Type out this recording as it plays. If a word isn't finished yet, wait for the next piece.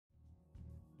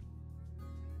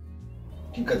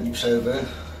kilka dni przerwy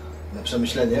na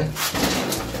przemyślenie.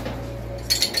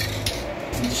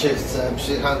 Dzisiaj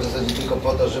przyjechałem w zasadzie tylko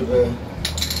po to, żeby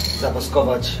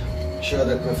zawoskować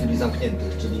środek profili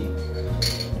zamkniętych, czyli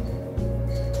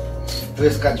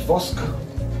wpryskać wosk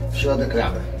w środek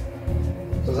ramy.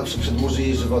 To zawsze przedłuży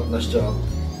jej żywotność o,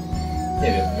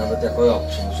 nie wiem, nawet jako rok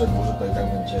się przedłuży, to i tak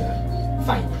będzie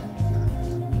fajnie.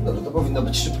 Dobrze, to powinno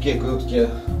być szybkie, krótkie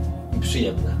i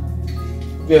przyjemne.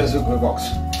 Kupiłem zwykły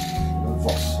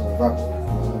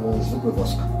zwykły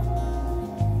wosk.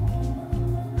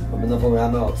 Mamy nową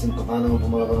ramę ocynkowaną,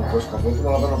 pomalowaną proszkowo.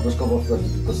 Pomalowaną proszkowo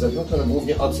tylko z zewnątrz, ale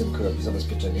głównie ocynk robi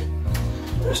zabezpieczenie.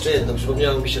 Jeszcze jedno,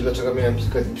 przypomniało mi się, dlaczego miałem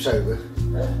kilka dni przerwy.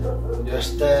 Ponieważ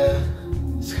te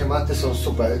schematy są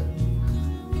super.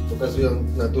 Pokazują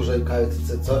na dużej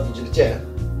kartce co idzie gdzie.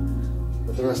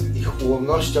 Natomiast ich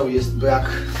ułomnością jest brak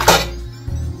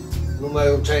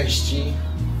numeru części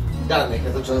i danych.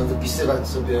 Ja zacząłem wypisywać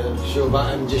sobie śruba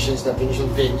M10 na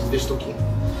 55, dwie sztuki.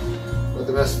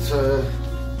 Natomiast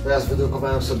teraz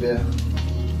wydrukowałem sobie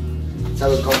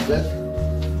cały komplet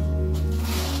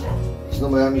z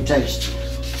numerami części.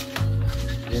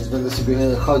 Więc będę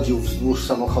sobie chodził wzdłuż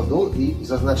samochodu i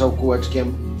zaznaczał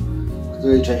kółeczkiem,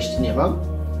 której części nie mam.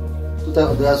 Tutaj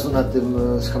od razu na tym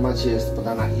schemacie jest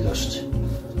podana ilość.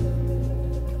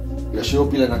 Ile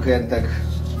śrub, ile nakrętek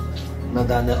na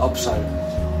dany obszar.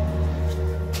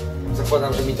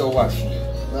 Zakładam, że mi to ułatwi.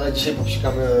 No ale dzisiaj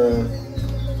popsikamy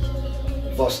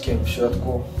woskiem w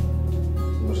środku.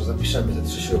 Może zapiszemy te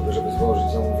 3 śruby, żeby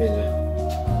złożyć zamówienie.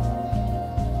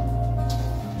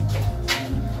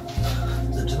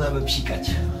 Zaczynamy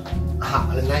psikać. Aha,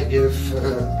 ale najpierw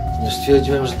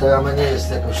stwierdziłem, że ta rama nie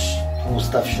jest jakoś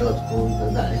tłusta w środku i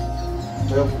tak dalej.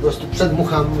 To ją po prostu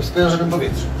przedmucham sprężonym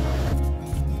powietrzem.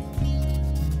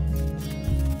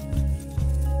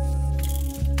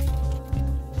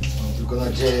 Mam tylko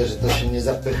nadzieję, że to się nie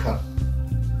zapycha.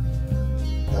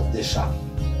 Ta dysza.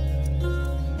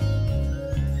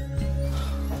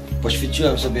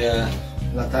 Poświeciłem sobie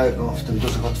latarką w tych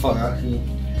dużych otworach i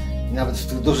nawet w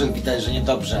tych dużych widać, że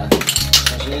niedobrze.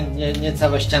 Znaczy nie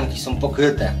całe ścianki są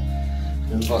pokryte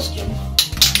tym woskiem.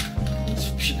 Więc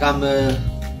wpsikamy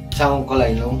całą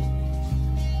kolejną.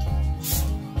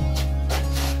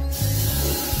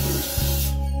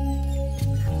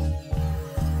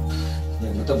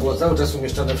 Jakby to było cały czas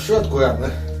umieszczone w środku ramy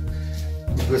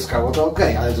i błyskało, to ok,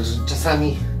 ale to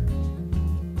czasami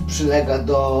przylega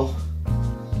do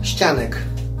ścianek,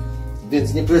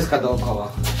 więc nie pryska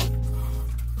dookoła.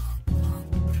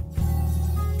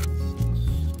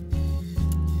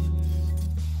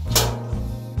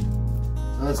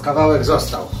 No więc kawałek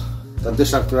został. Ta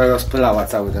dysza, która rozpylała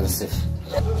cały ten syf.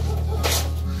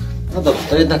 No dobrze,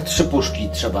 to jednak 3 puszki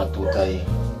trzeba tutaj.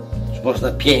 Czy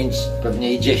można 5,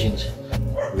 pewnie i 10.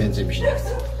 Więcej mi się nie chce.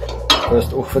 To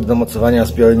jest uchwyt do mocowania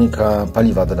zbiornika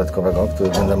paliwa dodatkowego, który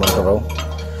będę montował.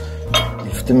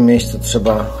 I w tym miejscu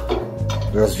trzeba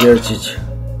rozwiercić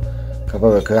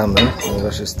kawałek ramy,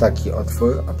 ponieważ jest taki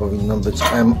otwór, a powinno być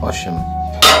M8.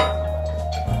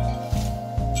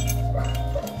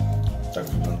 Tak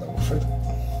wygląda uchwyt.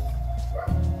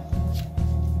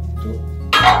 Tu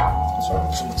trzeba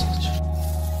przymocować.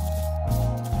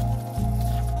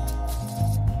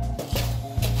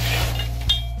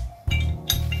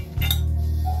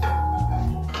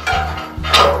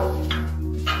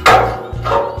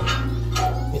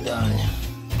 Idealnie.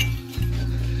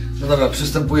 No dobra,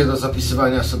 przystępuję do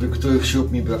zapisywania sobie, których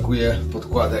śrub mi brakuje,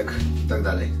 podkładek i tak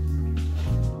dalej.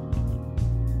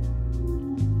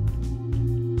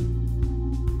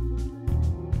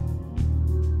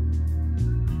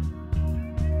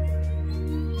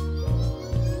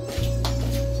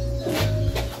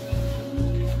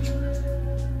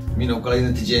 Minął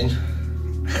kolejny tydzień.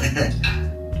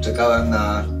 Czekałem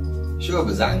na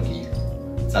śruby z Anglii.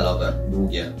 Calowe,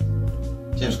 długie.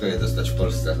 Ciężko je dostać w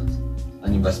Polsce.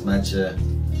 Ani w Basmecie,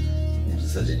 w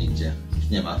zasadzie nigdzie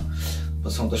ich nie ma.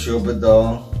 Bo są to śruby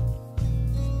do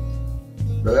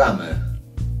ramy.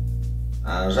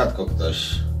 A rzadko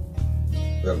ktoś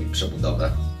robi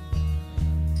przebudowę.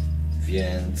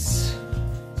 Więc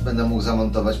będę mógł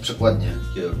zamontować przekładnię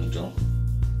kierowniczą.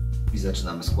 I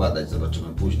zaczynamy składać. Zobaczymy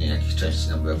później, jakich części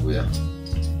nam brakuje.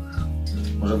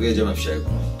 Może wyjedziemy w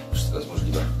sierpniu. Wszystko jest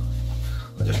możliwe.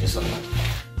 Chociaż nie sądzę.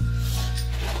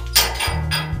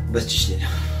 Bez ciśnienia.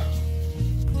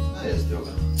 A jest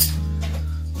droga.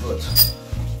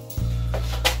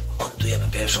 Montujemy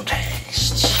pierwszą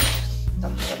część.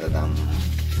 Tam.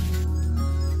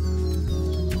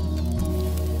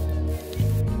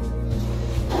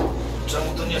 Czemu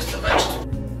to nie chce wejść?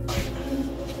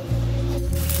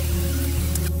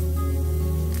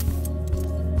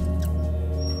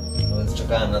 No więc czekamy.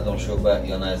 czekałem na tą śrubę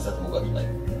i ona jest za długa tutaj.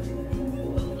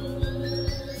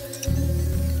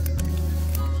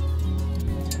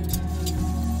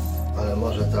 Ale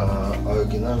może ta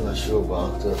oryginalna śruba,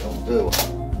 która tam była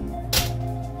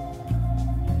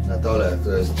na dole,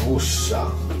 która jest dłuższa,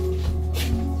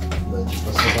 będzie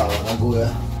pasowała na górę.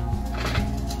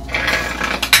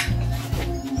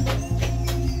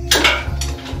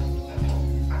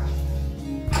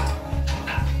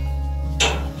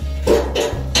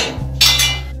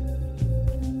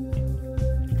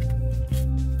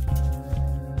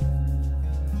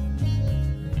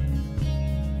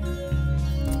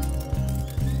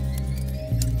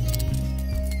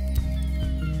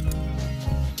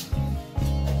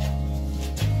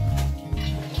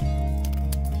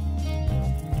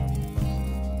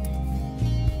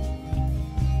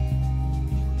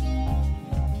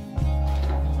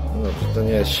 To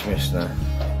nie jest śmieszne.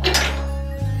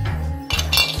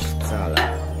 Wcale.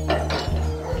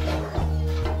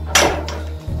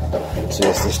 Czy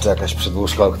jest jeszcze jakaś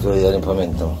przedłużka, o której ja nie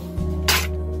pamiętam?